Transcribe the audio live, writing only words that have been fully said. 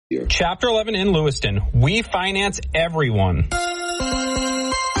Chapter 11 in Lewiston. We finance everyone.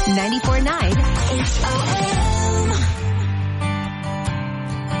 94.9 HOM.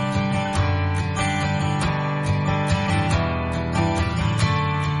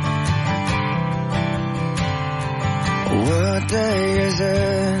 What day is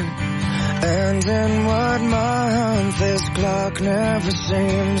it? And in what month? This clock never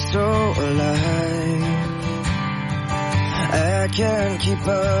seems so alive. I can't keep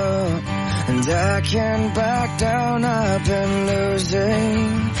up, and I can't back down. I've been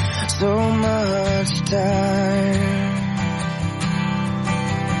losing so much time.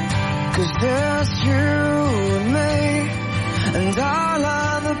 'Cause there's you and me, and all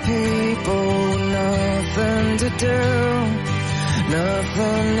other people, nothing to do,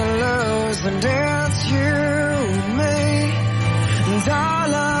 nothing to lose. And it's you and me, and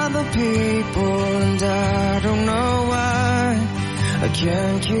all other people, and I don't know why I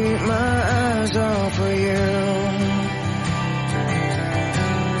can't keep my eyes off of you.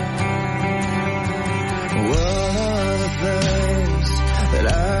 What are the things that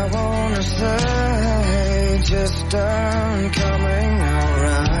I wanna say just aren't coming out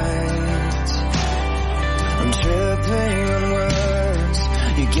right? I'm tripping on words,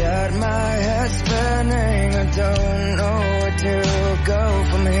 you got my head spinning, I don't know where to go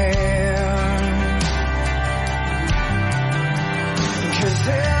from here. 'Cause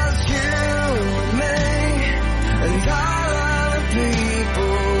there's you and me, and all other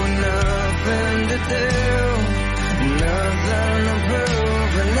people, nothing to do, nothing to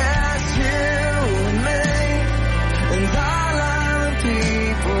prove. And that's you and me, and all other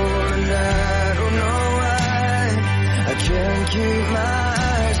people, and I don't know why I can't keep my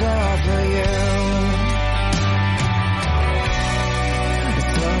eyes off of you.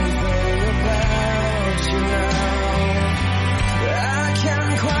 Something about you now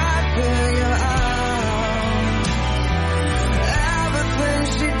can't quite figure out. Everything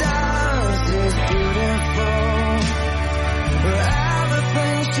she does is beautiful.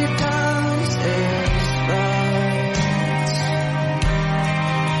 Everything she does is right.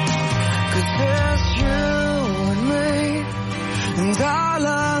 'Cause there's you and me, and all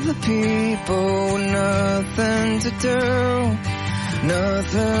other people, nothing to do,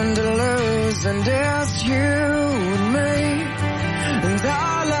 nothing to lose. And it's you and me, and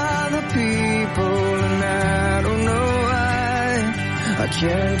all other people, and I don't know why I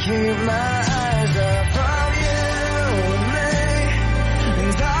can't keep my eyes off of you and me,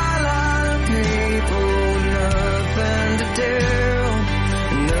 and all other people, nothing to do,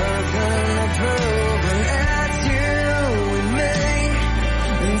 nothing to prove. And it's you and me,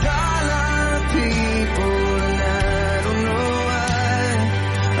 and all other people, and I don't know why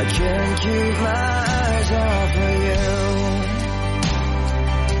I can't keep my eyes off of you.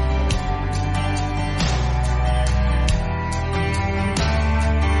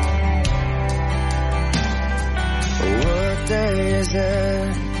 Day is it?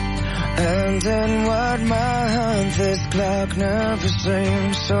 And in what month? This clock never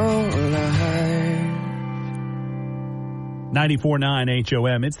seems so alive. 94.9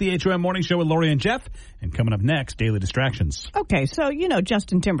 HOM. It's the HOM Morning Show with Lori and Jeff. And coming up next, Daily Distractions. Okay, so, you know,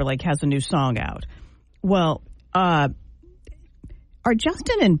 Justin Timberlake has a new song out. Well, are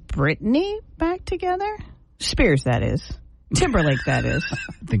Justin and Britney back together? Spears, that is. Timberlake, that is. I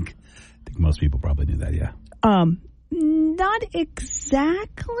think most people probably knew that, yeah. Not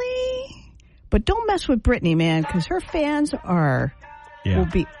exactly, but don't mess with Britney, man, because her fans will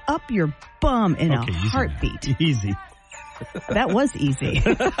be up your bum in a heartbeat. Easy. That was easy.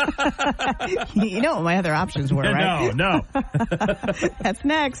 You know what my other options were, right? No. That's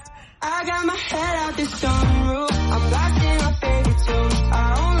next. I got my head out this sunroof. I'm blasting my favorite tunes.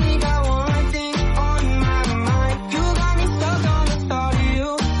 I only got one thing on my mind. You got me stuck on the thought of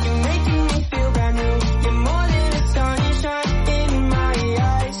you. You're making me feel brand new. You're more than a sunshine in my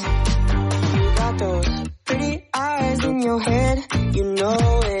eyes. You got those pretty eyes in your head. You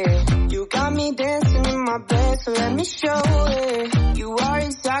know it. You got me dancing in my bed, so let me show it. You are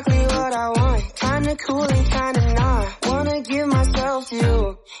exactly what I want. Kinda cool and kinda not. Wanna give myself to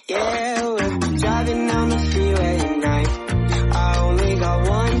you. Yeah, we're driving down the freeway at night. I only got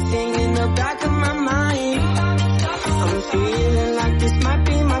one thing in the back of my mind. I'm feeling like this might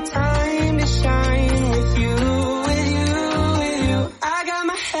be my time to shine with you, with you, with you. I got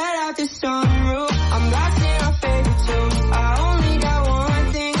my head out the sunroof. I'm blasting my favorite tunes. I only got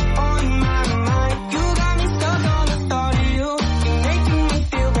one thing on my mind. You got me stuck on the thought of you. You're making me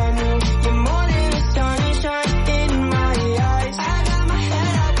feel brand new. You're more than a sunshine in my eyes. I got my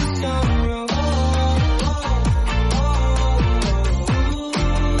head out the sunroof.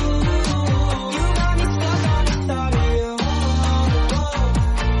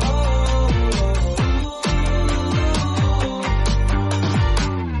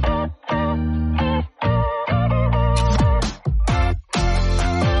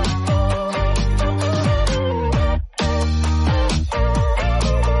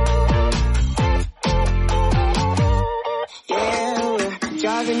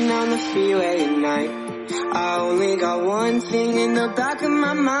 back of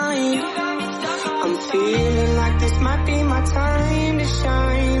my mind. I'm feeling like this might be my time to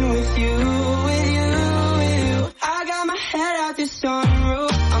shine with you, with you, with you. I got my head out the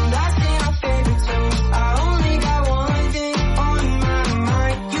sunroof. I'm blasting our favorite tunes. I only got one thing on my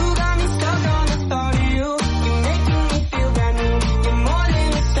mind. You got me stuck on the thought of you. You're making me feel brand new. You're more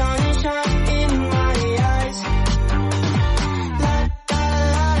than the sunshine in my eyes. La da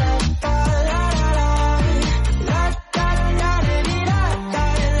la da da la la la. La da da da da da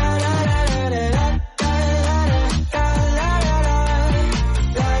la la la la la.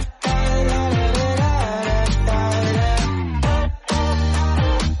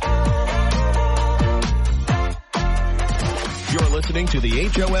 Listening to the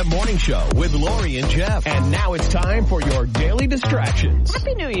HOM Morning Show with Lori and Jeff. And now it's time for your daily distractions.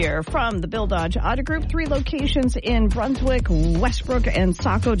 Happy New Year from the Bill Dodge Auto Group. 3 locations in Brunswick, Westbrook, and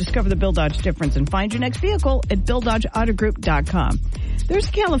Saco. Discover the Bill Dodge difference and find your next vehicle at BillDodgeAutoGroup.com. There's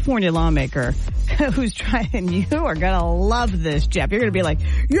a California lawmaker who's trying, and you are going to love this, Jeff. You're going to be like,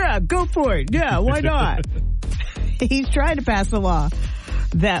 yeah, go for it. Yeah, why not? He's trying to pass a law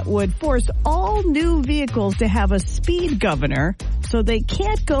that would force all new vehicles to have a speed governor so they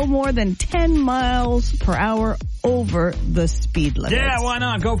can't go more than 10 miles per hour over the speed limit. Yeah, why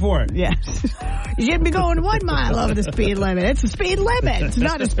not? Go for it. Yes. You shouldn't be going 1 mile over the speed limit. It's a speed limit. It's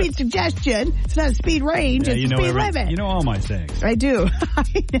not a speed suggestion. It's not a speed range. Yeah, it's a speed limit. You know all my sayings. I do. I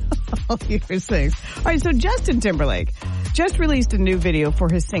know all your sayings. All right, so Justin Timberlake just released a new video for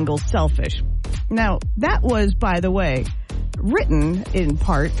his single Selfish. Now, that was, by the way, written in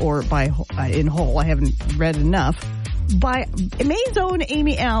part or by in whole, I haven't read enough, by May's own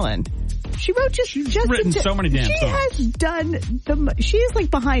Amy Allen. She wrote She's written so many damn songs. She has done she is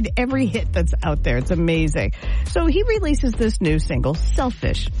like behind every hit that's out there. It's amazing. So he releases this new single,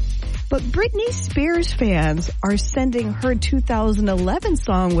 Selfish. But Britney Spears fans are sending her 2011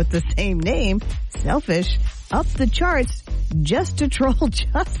 song with the same name, Selfish, up the charts just to troll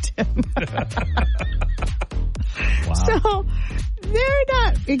Justin. Wow. So they're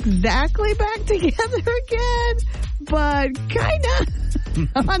not exactly back together again, but kind of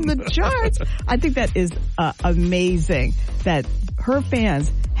on the charts. I think that is amazing that her fans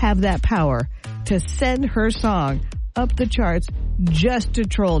have that power to send her song up the charts just to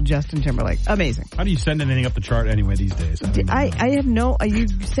troll Justin Timberlake. Amazing. How do you send anything up the chart anyway these days? I have no, you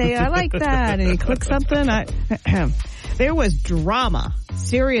say, I like that, and you click something. There was drama,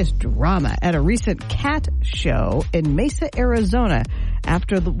 serious drama, at a recent cat show in Mesa, Arizona,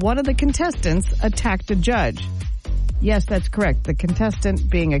 after one of the contestants attacked a judge. Yes, that's correct. The contestant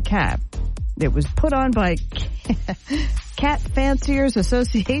being a cat. It was put on by Cat Fanciers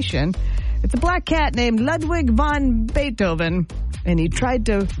Association. It's a black cat named Ludwig von Beethoven, and he tried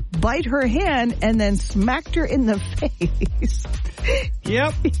to bite her hand and then smacked her in the face.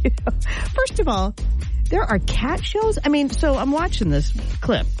 Yep. First of all, there are cat shows. I mean, so I'm watching this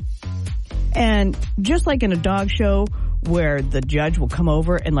clip, and just like in a dog show where the judge will come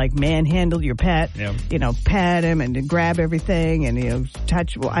over and like manhandle your pet, yep. Pat him and grab everything and,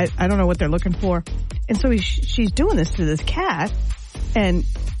 touch. Well, I don't know what they're looking for. And so she's doing this to this cat, and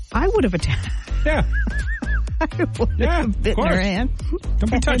I would have attacked. Yeah. I would have bitten her hand.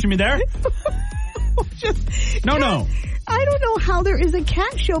 Don't be touching me there. No. I don't know how there is a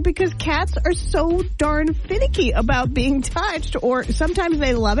cat show because cats are so darn finicky about being touched, or sometimes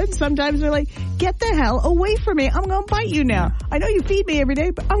they love it. Sometimes they're like, get the hell away from me. I'm going to bite you now. I know you feed me every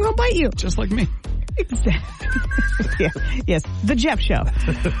day, but I'm going to bite you. Just like me. Exactly. Yes, the Jeff Show.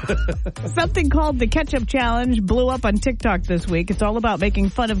 Something called the Ketchup Challenge blew up on TikTok this week. It's all about making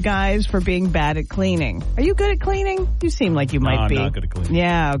fun of guys for being bad at cleaning. Are you good at cleaning? You seem like you might be. I'm not good at cleaning.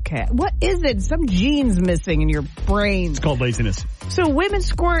 Yeah, okay. What is it? Some genes missing in your brain. It's called laziness. So women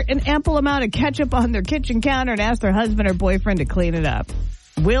squirt an ample amount of ketchup on their kitchen counter and ask their husband or boyfriend to clean it up.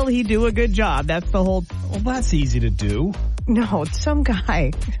 Will he do a good job? That's the whole... Well, that's easy to do. No, some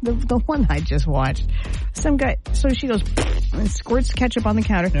guy, the one I just watched, some guy, so she goes and squirts ketchup on the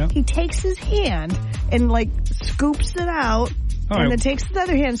counter. Yeah. He takes his hand and scoops it out, and then takes the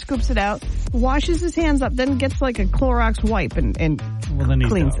other hand, scoops it out, washes his hands up, then gets like a Clorox wipe and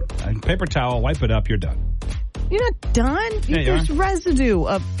cleans it. Paper towel, wipe it up, you're done. You're not done. Yeah, There's residue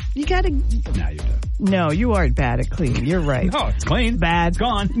of, you gotta. Now you're done. No, you aren't bad at cleaning. You're right. No, it's clean. Bad. It's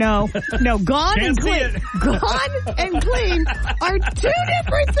gone. No, gone Can't and see clean. it. Gone and clean are two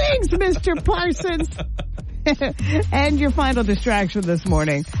different things, Mr. Parsons. And your final distraction this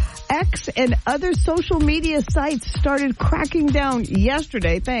morning. X and other social media sites started cracking down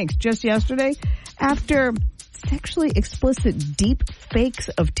yesterday, just yesterday, after sexually explicit deep fakes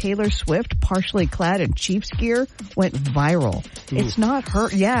of Taylor Swift partially clad in Chiefs gear went viral. It's not her.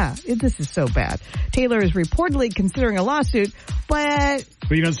 Yeah, this is so bad. Taylor is reportedly considering a lawsuit, but...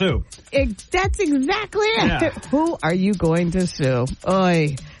 Who are you going to sue? That's exactly it. Yeah. Who are you going to sue?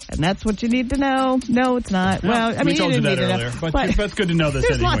 Oy. And that's what you need to know. No, it's not. No, well, I mean, we told you didn't that need to earlier, know. but that's good to know this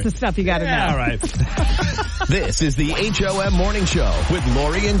There's anyway. lots of stuff you got to know. Yeah, all right. This is the HOM Morning Show with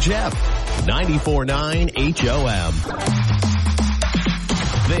Lori and Jeff. 94.9 HOM.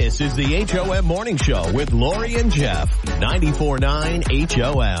 This is the HOM Morning Show with Lori and Jeff. 94.9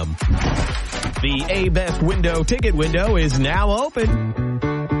 HOM. The A-Best Window ticket window is now open.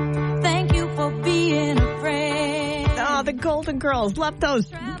 Thank you for being a friend. Oh, the Golden Girls. Love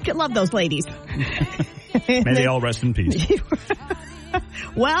those ladies. May they all rest in peace.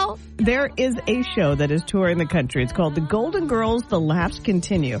 Well, there is a show that is touring the country. It's called The Golden Girls, The Laughs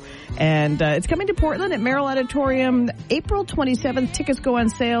Continue. And it's coming to Portland at Merrill Auditorium April 27th. Tickets go on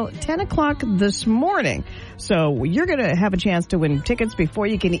sale 10 o'clock this morning. So you're going to have a chance to win tickets before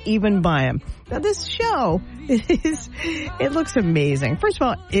you can even buy them. Now, this show, it looks amazing. First of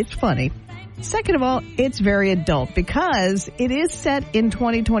all, it's funny. Second of all, it's very adult because it is set in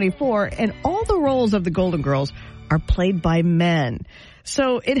 2024 and all the roles of the Golden Girls are played by men.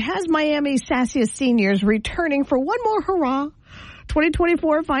 So it has Miami's sassiest seniors returning for one more hurrah.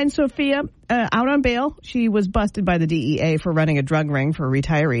 2024 finds Sophia out on bail. She was busted by the DEA for running a drug ring for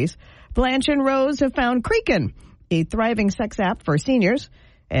retirees. Blanche and Rose have found Creakin', a thriving sex app for seniors.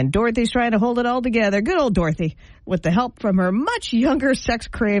 And Dorothy's trying to hold it all together. Good old Dorothy, with the help from her much younger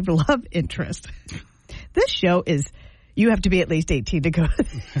sex-craved love interest. This show is... You have to be at least 18 to go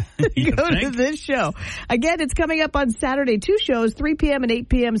to this show. Again, it's coming up on Saturday. 2 shows, 3 p.m. and 8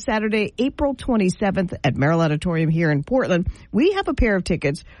 p.m. Saturday, April 27th at Merrill Auditorium here in Portland. We have a pair of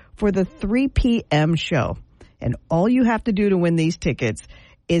tickets for the 3 p.m. show. And all you have to do to win these tickets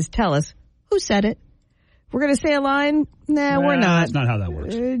is tell us who said it. We're going to say a line? Nah, we're not. That's not how that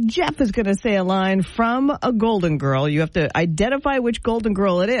works. Jeff is going to say a line from a Golden Girl. You have to identify which Golden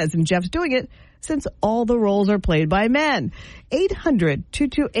Girl it is. And Jeff's doing it since all the roles are played by men.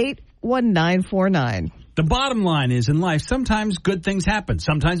 800-228-1949. The bottom line is, in life, sometimes good things happen.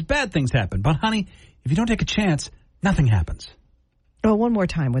 Sometimes bad things happen. But, honey, if you don't take a chance, nothing happens. Oh, one more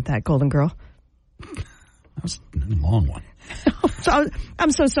time with that, Golden Girl. That was a long one.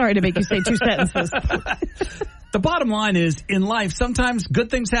 I'm so sorry to make you say 2 sentences. The bottom line is, in life, sometimes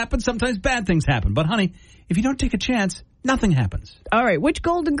good things happen, sometimes bad things happen. But, honey, if you don't take a chance, nothing happens. All right, which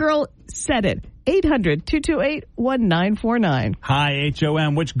Golden Girl said it? 800-228-1949. Hi,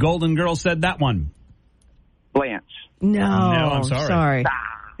 HOM. Which Golden Girl said that one? Blanche. No, I'm sorry.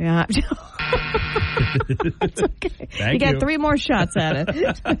 Yeah. It's okay. Thank you got you. 3 more shots at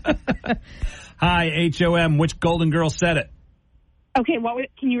it. Hi, HOM. Which Golden Girl said it? Okay,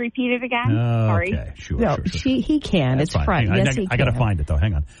 can you repeat it again? Sorry. Okay, sure. No, sure. he can. That's It's fine. Friday. Yes, he I got to can. find it, though.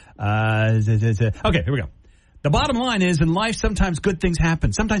 Hang on. Okay, here we go. The bottom line is, in life, sometimes good things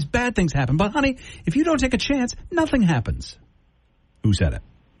happen. Sometimes bad things happen. But, honey, if you don't take a chance, nothing happens. Who said it?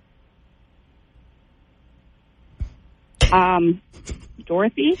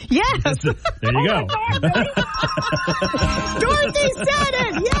 Dorothy? Yes. There you go. Dorothy said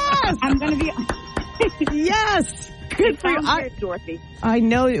it. Yes. I'm going to be... Yes. Good for you. Dorothy. I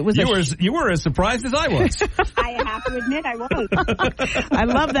know it was You were as surprised as I was. I have to admit I was. I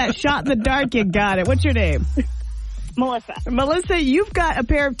love that shot in the dark. You got it. What's your name? Melissa. Melissa, you've got a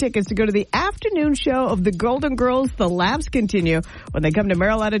pair of tickets to go to the afternoon show of the Golden Girls, The Laughs Continue, when they come to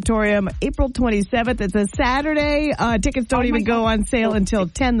Merrill Auditorium April 27th. It's a Saturday. Tickets don't even go on sale until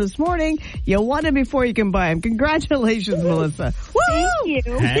 10 this morning. You want them before you can buy them. Congratulations, Melissa. Woo! Thank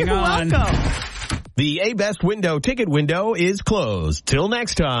you. Hang You're on. welcome. The A-Best Window ticket window is closed. Till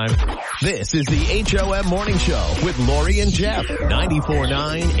next time, this is the HOM Morning Show with Lori and Jeff.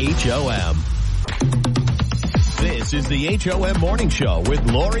 94.9 HOM. This is the HOM Morning Show with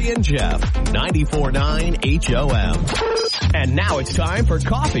Lori and Jeff. 94.9 HOM. And now it's time for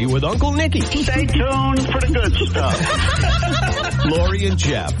Coffee with Uncle Nicky. Stay tuned for the good stuff. Lori and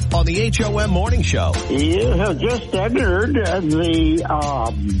Jeff on the HOM Morning Show. You have just entered the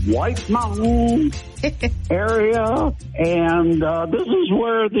White Mountain area, and this is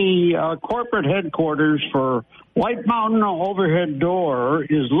where the corporate headquarters for White Mountain Overhead Door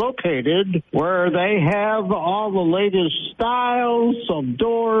is located, where they have all the latest styles of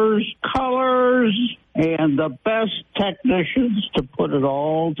doors, colors, and the best technicians to put it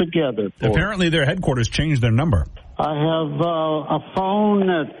all together for. Apparently their headquarters changed their number. I have a phone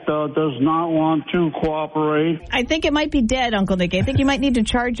that does not want to cooperate. I think it might be dead, Uncle Nicky. I think you might need to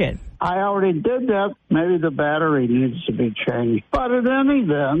charge it. I already did that. Maybe the battery needs to be changed. But in any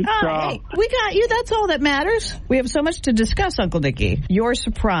event... Hey, we got you. That's all that matters. We have so much to discuss, Uncle Nicky. Your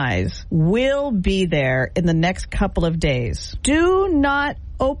surprise will be there in the next couple of days. Do not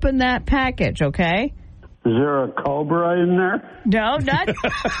open that package, okay? Is there a cobra in there? No, not.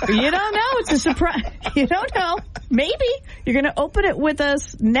 You don't know. It's a surprise. You don't know. Maybe. You're going to open it with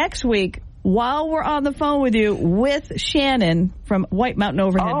us next week while we're on the phone with you with Shannon from White Mountain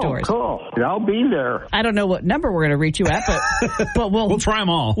Overhead Doors. Oh, cool. I'll be there. I don't know what number we're going to reach you at, but we'll try them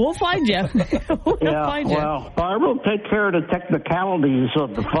all. We'll find you. Well, Barb will take care of the technicalities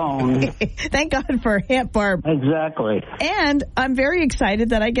of the phone. Thank God for Aunt Barb. Exactly. And I'm very excited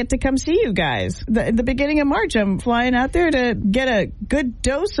that I get to come see you guys. In the beginning of March, I'm flying out there to get a good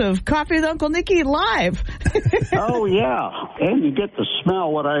dose of Coffee with Uncle Nicky live. Oh, yeah. And you get to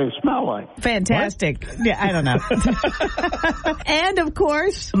smell what I smell like. Fantastic. What? Yeah, I don't know. And, of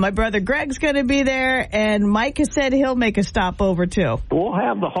course, my brother Greg's going to be there, and Mike has said he'll make a stopover, too. We'll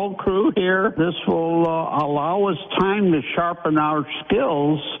have the whole crew here. This will allow us time to sharpen our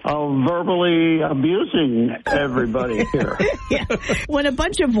skills of verbally abusing everybody here. Yeah. When a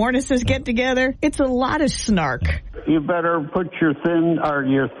bunch of Vornices get together, it's a lot of snark. You better put your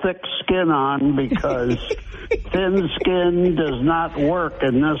thick skin on, because thin skin does not work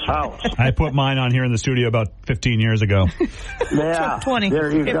in this house. I put mine on here in the studio about 15 years ago. Yeah, 20. There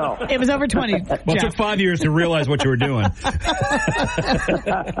you go. It was over 20. Well, it took 5 years to realize what you were doing.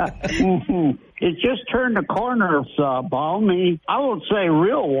 It just turned the corner, balmy. I won't say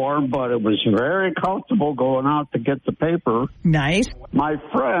real warm, but it was very comfortable going out to get the paper. Nice. My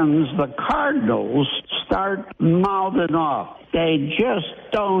friends, the Cardinals, start mouthing off. They just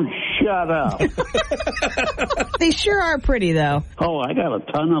don't shut up. They sure are pretty, though. Oh, I got a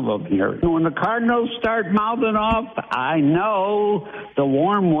ton of them here. When the Cardinals start mouthing off, I know the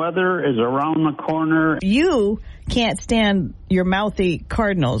warm weather is around the corner. You can't stand your mouthy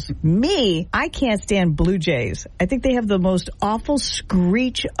Cardinals. Me, I can't stand Blue Jays. I think they have the most awful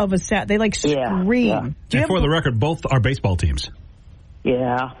screech of a sound. They scream. Yeah. And for the record, both are baseball teams.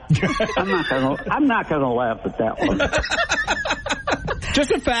 Yeah. I'm not gonna laugh at that one.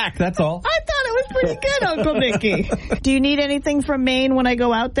 Just a fact, that's all. I thought it was pretty good, Uncle Nicky. Do you need anything from Maine when I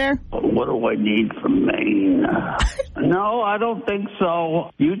go out there? What do I need from Maine? No, I don't think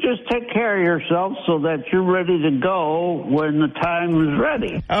so. You just take care of yourself so that you're ready to go when the time is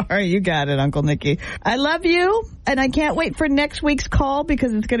ready. All right, you got it, Uncle Nicky. I love you, and I can't wait for next week's call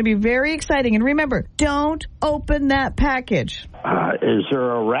because it's going to be very exciting. And remember, don't open that package. Is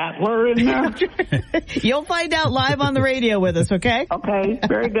there a rattler in there? You'll find out live on the radio with us, okay? Okay,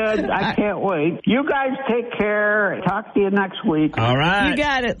 very good. I can't wait. You guys take care. Talk to you next week. All right. You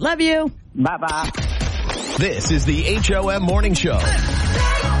got it. Love you. Bye-bye. This is the HOM Morning Show.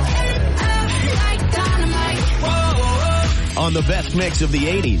 On the best mix of the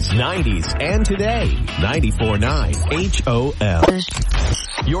 80s, 90s, and today. 94.9 HOM.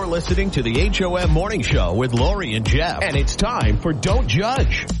 You're listening to the HOM Morning Show with Lori and Jeff. And it's time for Don't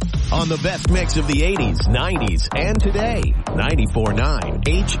Judge. On the best mix of the 80s, 90s, and today.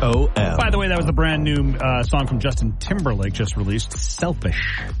 94.9 HOM. By the way, that was the brand new song from Justin Timberlake just released,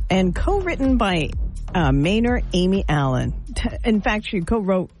 Selfish. And co-written by Maynard Amy Allen. In fact, she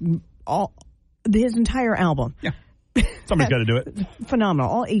co-wrote his entire album. Yeah. Somebody's got to do it. Phenomenal.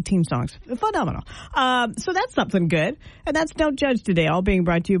 All 18 songs. Phenomenal. So that's something good. And that's Don't Judge today, all being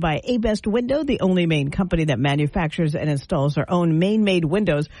brought to you by A-Best Window, the only Maine company that manufactures and installs their own Maine-made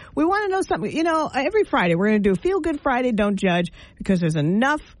windows. We want to know something. You know, every Friday we're going to do Feel Good Friday, Don't Judge, because there's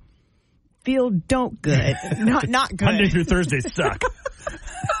enough feel don't good. Not good. Monday through Thursday suck.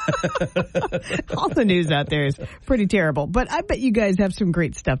 All the news out there is pretty terrible, but I bet you guys have some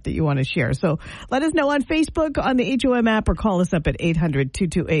great stuff that you want to share. So let us know on Facebook, on the HOM app, or call us up at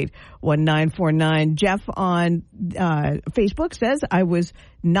 800-228-1949. Jeff on Facebook says, I was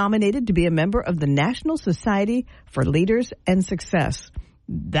nominated to be a member of the National Society for Leaders and Success.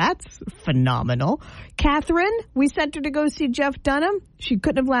 That's phenomenal. Catherine, we sent her to go see Jeff Dunham. She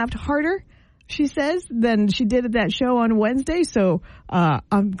couldn't have laughed harder, she says, than she did at that show on Wednesday. So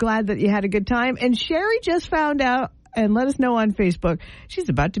I'm glad that you had a good time. And Sherry just found out and let us know on Facebook she's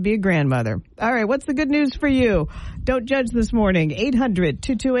about to be a grandmother. All right, what's the good news for you? Don't Judge this morning.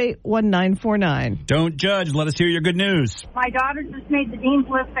 800-228-1949. Don't judge. Let us hear your good news. My daughter just made the dean's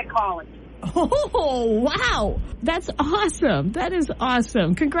list at college. Oh, wow. That's awesome. That is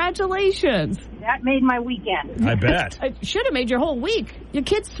awesome. Congratulations. That made my weekend. I bet. It should have made your whole week. Your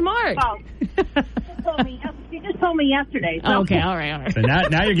kid's smart. Oh, she told me just told me yesterday. So. Okay, all right. So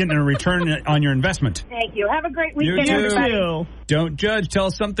now you're getting a return on your investment. Thank you. Have a great You weekend, too. everybody. Don't judge. Tell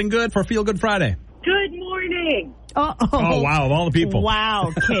us something good for Feel Good Friday. Good morning. Oh wow! Of all the people.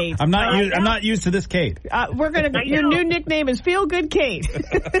 Wow, Kate. I'm not used to this, Kate. Your new nickname is Feel Good Kate.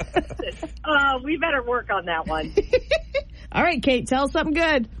 We better work on that one. All right, Kate, tell us something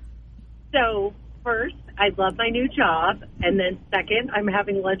good. So, first, I love my new job. And then second, I'm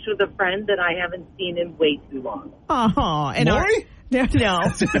having lunch with a friend that I haven't seen in way too long. Oh, and Lori? No.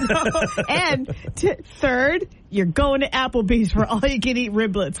 And third, you're going to Applebee's for all you can eat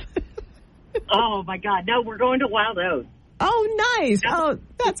riblets. Oh, my God. No, we're going to Wild Oats. Oh, nice. Oh,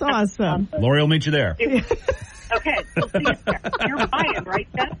 that's awesome. Lori will meet you there. Okay. We'll see you there. You're buying, right,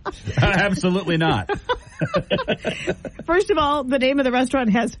 Jeff? Absolutely not. First of all, the name of the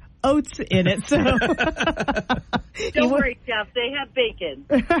restaurant has oats in it, so... Don't worry, Jeff. They have bacon.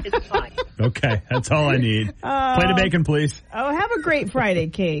 It's fine. Okay, that's all I need. Plate of bacon, please. Oh, have a great Friday,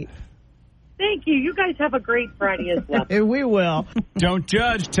 Kate. Thank you. You guys have a great Friday as well. We will. Don't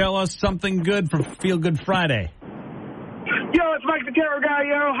judge. Tell us something good for Feel Good Friday. Yo, it's Mike the Tarot Guy,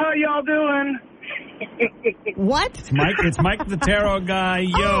 yo. How y'all doing? What? It's Mike the Tarot Guy,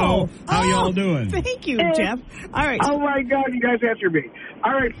 yo. How y'all doing? Thank you, Jeff. All right. Oh, my God, you guys answered me.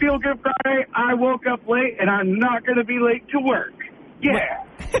 All right, Feel Good Friday. I woke up late, and I'm not going to be late to work. Yeah.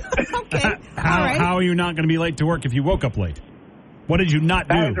 Okay. How are you not going to be late to work if you woke up late? What did you not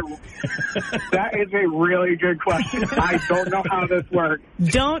do? That is a really good question. I don't know how this works.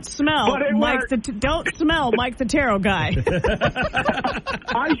 Don't smell Mike the Tarot Guy.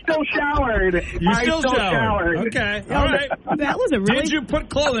 I still showered. You still showered. Okay. All right. That was a really... Did you put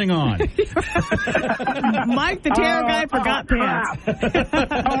clothing on? Mike the Tarot Guy forgot pants.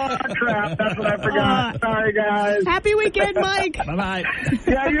 Oh, crap. That's what I forgot. Sorry, guys. Happy weekend, Mike. Bye-bye.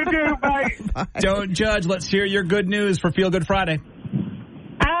 Yeah, you too. Bye. Don't judge. Let's hear your good news for Feel Good Friday.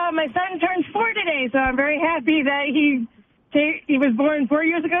 My son turns 4 today, so I'm very happy that he was born 4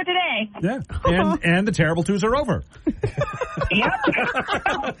 years ago today. Yeah, and the terrible twos are over. Yep. We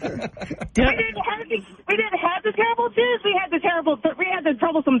didn't have the terrible twos. We had the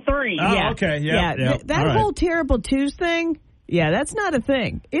troublesome three. Oh, okay. Yeah. That whole terrible twos thing. Yeah, that's not a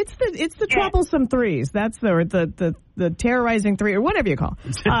thing. It's the troublesome threes. That's the terrorizing three, or whatever you call.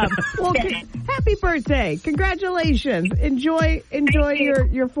 Well, happy birthday! Congratulations! Enjoy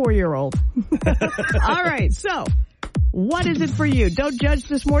your 4-year-old. All right, so what is it for you? Don't Judge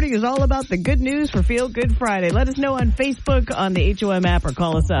this morning is all about the good news for Feel Good Friday. Let us know on Facebook, on the HOM app, or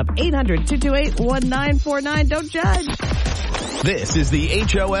call us up 800-228-1949. Don't judge. This is the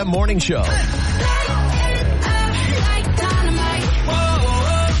HOM Morning Show.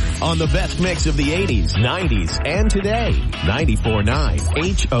 On the best mix of the 80s, 90s, and today.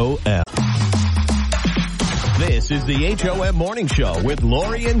 94.9 HOM. This is the HOM Morning Show with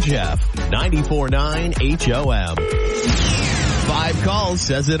Lori and Jeff. 94.9 HOM. 5 calls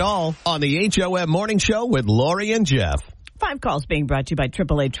says it all on the HOM Morning Show with Lori and Jeff. 5 calls being brought to you by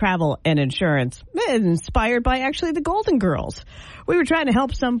AAA Travel and Insurance. Inspired by actually the Golden Girls. We were trying to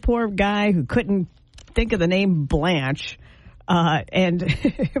help some poor guy who couldn't think of the name Blanche. And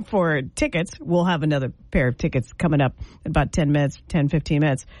for tickets, we'll have another pair of tickets coming up in about 10, 15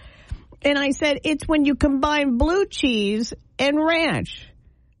 minutes. And I said, it's when you combine blue cheese and ranch.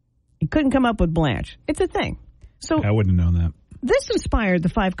 He couldn't come up with Blanche. It's a thing. So I wouldn't have known that. This inspired the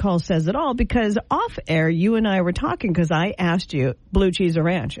 5 calls says it all, because off air, you and I were talking because I asked you blue cheese or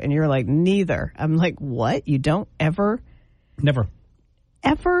ranch. And you're like, neither. I'm like, what? You don't ever? Never.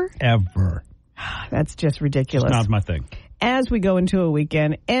 Ever? Ever. That's just ridiculous. It's not my thing. As we go into a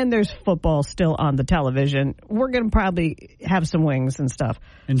weekend and there's football still on the television, we're going to probably have some wings and stuff.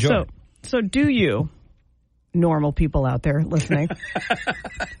 Enjoy. So do you, normal people out there listening,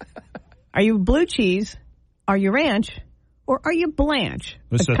 are you blue cheese, are you ranch, or are you Blanche?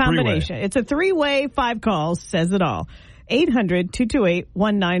 It's a combination. Three-way. It's a 3-way, 5 calls, says it all.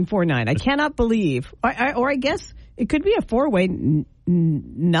 800-228-1949. I cannot believe, or I guess it could be a 4-way,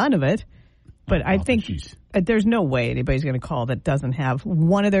 none of it. But I think there's no way anybody's going to call that doesn't have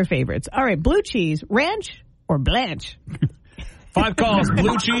one of their favorites. All right, blue cheese, ranch, or Blanche? 5 calls,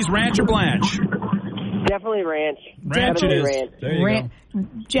 blue cheese, ranch, or Blanche? Definitely ranch. Ranch it is. Ranch. There you go.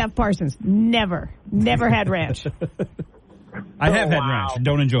 Jeff Parsons, never had ranch. I have had ranch.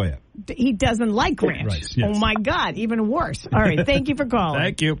 Don't enjoy it. He doesn't like ranch. Right, yes. Oh, my God, even worse. All right, thank you for calling.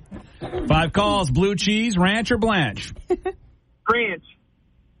 Thank you. 5 calls, blue cheese, ranch, or Blanche? Ranch.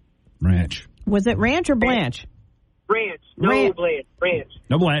 Ranch. Was it ranch or Blanche? Ranch. No Blanche. Ranch.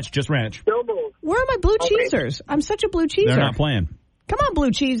 No Blanche, just ranch. No both. Where are my blue cheesers? I'm such a blue cheeser. They're not playing. Come on,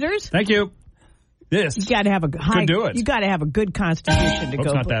 blue cheesers. Thank you. This. You got to have a high. do it. You got to have a good constitution to Hope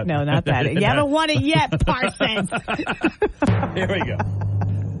go. it's not that. No, not that. You haven't won it yet, Parsons. Here we go.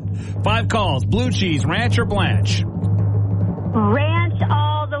 5 calls. Blue cheese, ranch or Blanche? Ranch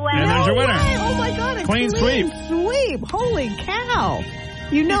all the way. And there's your winner. Oh my God! A Clean sweep. Holy cow!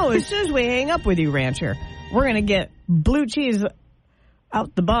 You know, as soon as we hang up with you, Rancher, we're gonna get blue cheese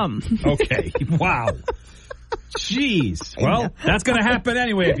out the bum. Okay. Wow. Jeez. Well, that's going to happen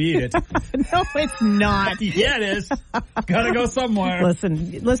anyway if you eat it. No, it's not. Yeah, it is. Got to go somewhere.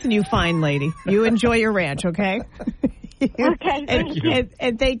 Listen, you fine lady. You enjoy your ranch, okay? Okay, thank you.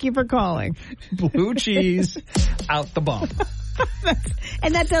 And thank you for calling. Blue cheese out the bum.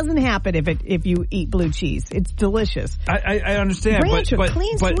 And that doesn't happen if you eat blue cheese. It's delicious. I understand. Ranch, but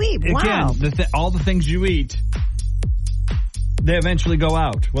clean sweep. Wow. Again, all the things you eat, they eventually go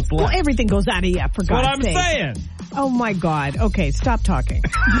out. What's left? Well, everything goes out of you, for God's sake. That's what I'm saying. Oh, my God. Okay, stop talking.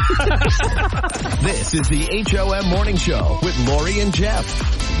 This is the HOM Morning Show with Lori and Jeff.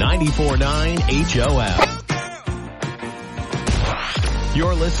 94.9 HOM.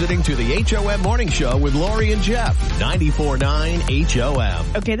 You're listening to the HOM Morning Show with Lori and Jeff. 94.9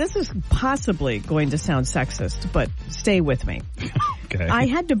 HOM. Okay, this is possibly going to sound sexist, but stay with me. Okay. I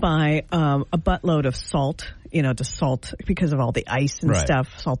had to buy a buttload of salt, to salt because of all the ice and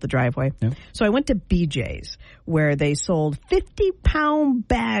stuff, salt the driveway. Yeah. So I went to BJ's where they sold 50-pound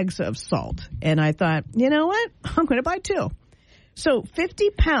bags of salt. And I thought, you know what? I'm going to buy 2. So 50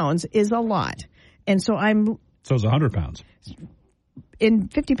 pounds is a lot. And so So it's 100 pounds. In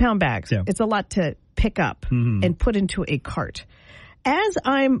 50-pound bags, it's a lot to pick up and put into a cart.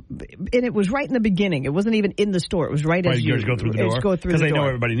 And it was right in the beginning. It wasn't even in the store. It was right as you go through the door. Because they know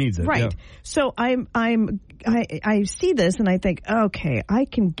everybody needs it. Right. Yeah. So I see this and I think, okay, I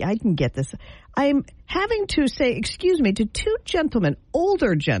can get this. I'm having to say, excuse me, to 2 gentlemen,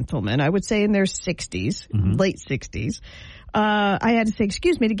 older gentlemen, I would say in their 60s, late 60s. I had to say,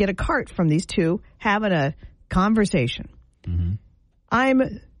 excuse me, to get a cart from these 2 having a conversation. Mm-hmm.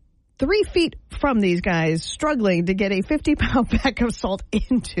 I'm 3 feet from these guys struggling to get a 50-pound bag of salt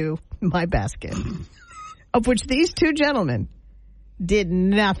into my basket, of which these 2 gentlemen did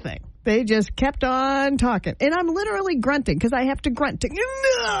nothing. They just kept on talking. And I'm literally grunting because I have to grunt to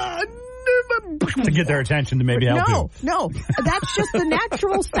get their attention to maybe help you. No. That's just the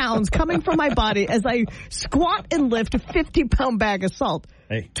natural sounds coming from my body as I squat and lift a 50-pound bag of salt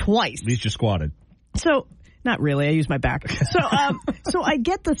twice. At least you squatted. So... Not really. I use my back. So I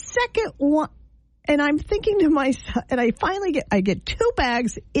get the second one, and I'm thinking to myself, and I finally get 2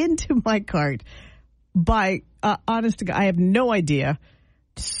 bags into my cart. By honest to God, I have no idea.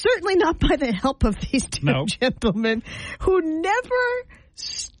 Certainly not by the help of these 2 gentlemen who never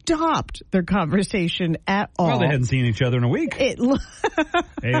stopped their conversation at all. Well, they hadn't seen each other in a week. Hey,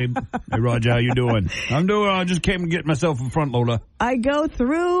 Roger, how you doing? I just came to get myself a front loader. I go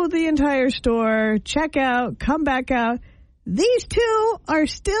through the entire store, check out, come back out. These 2 are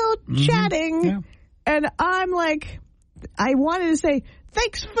still chatting, and I'm like, I wanted to say,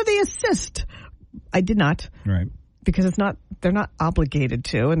 thanks for the assist. I did not. Right. Because they're not obligated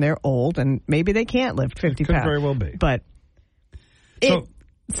to, and they're old, and maybe they can't lift 50 pounds. Could very well be. But it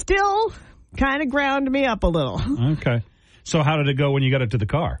still kind of ground me up a little. Okay. So how did it go when you got it to the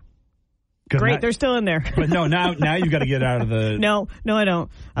car? Great, they're still in there. But no, now you got to get out of the... No, I don't.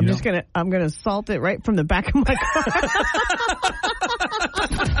 I'm gonna salt it right from the back of my car.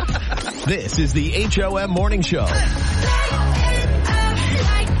 This is the HOM Morning Show.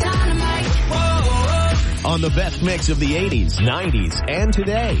 On the best mix of the 80s, 90s, and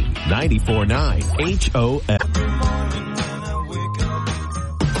today. 94.9 HOM.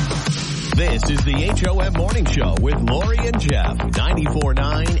 This is the HOM Morning Show with Lori and Jeff.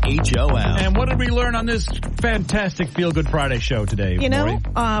 94.9 HOM. And what did we learn on this fantastic Feel Good Friday show today, Lori?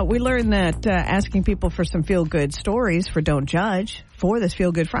 We learned that asking people for some feel-good stories for Don't Judge for this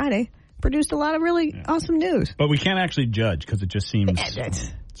Feel Good Friday produced a lot of really awesome news. But we can't actually judge because it just seems...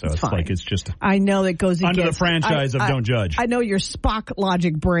 So it's fine. Like it's just... I know that goes under against... the franchise of Don't Judge. I know your Spock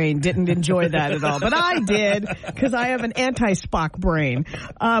logic brain didn't enjoy that at all, but I did because I have an anti-Spock brain.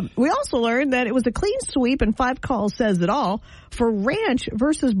 We also learned that it was a clean sweep and 5 calls says it all for ranch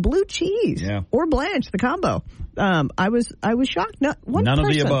versus blue cheese or Blanche, the combo. I was shocked. None of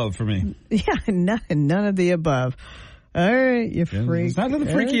the above for me. Yeah, none of the above. All right, you freak. There's nothing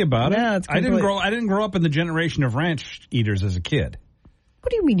freaky about it. No, I didn't grow up in the generation of ranch eaters as a kid. What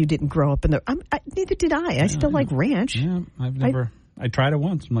do you mean you didn't grow up in the... neither did I. I still like ranch. Yeah, I tried it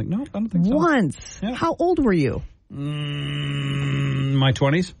once. I'm like, no, I don't think so. Once? Yeah. How old were you? My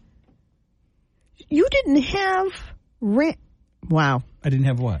 20s. You didn't have ranch... Wow. I didn't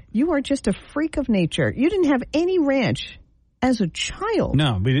have what? You are just a freak of nature. You didn't have any ranch as a child.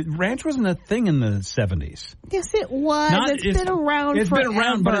 No, but ranch wasn't a thing in the 70s. Yes, it was. It's been around forever. It's been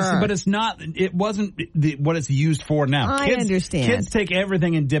around, but it's not. It wasn't what it's used for now. I understand. Kids take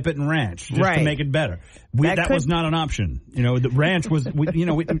everything and dip it in ranch just to make it better. That was not an option. The ranch was.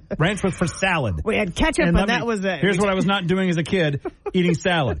 Ranch was for salad. We had ketchup, and that was it. Here's what I was not doing as a kid: eating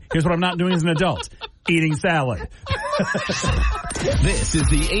salad. Here's what I'm not doing as an adult: eating salad. This is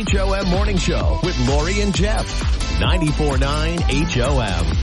the HOM Morning Show with Lori and Jeff. 94.9 HOM.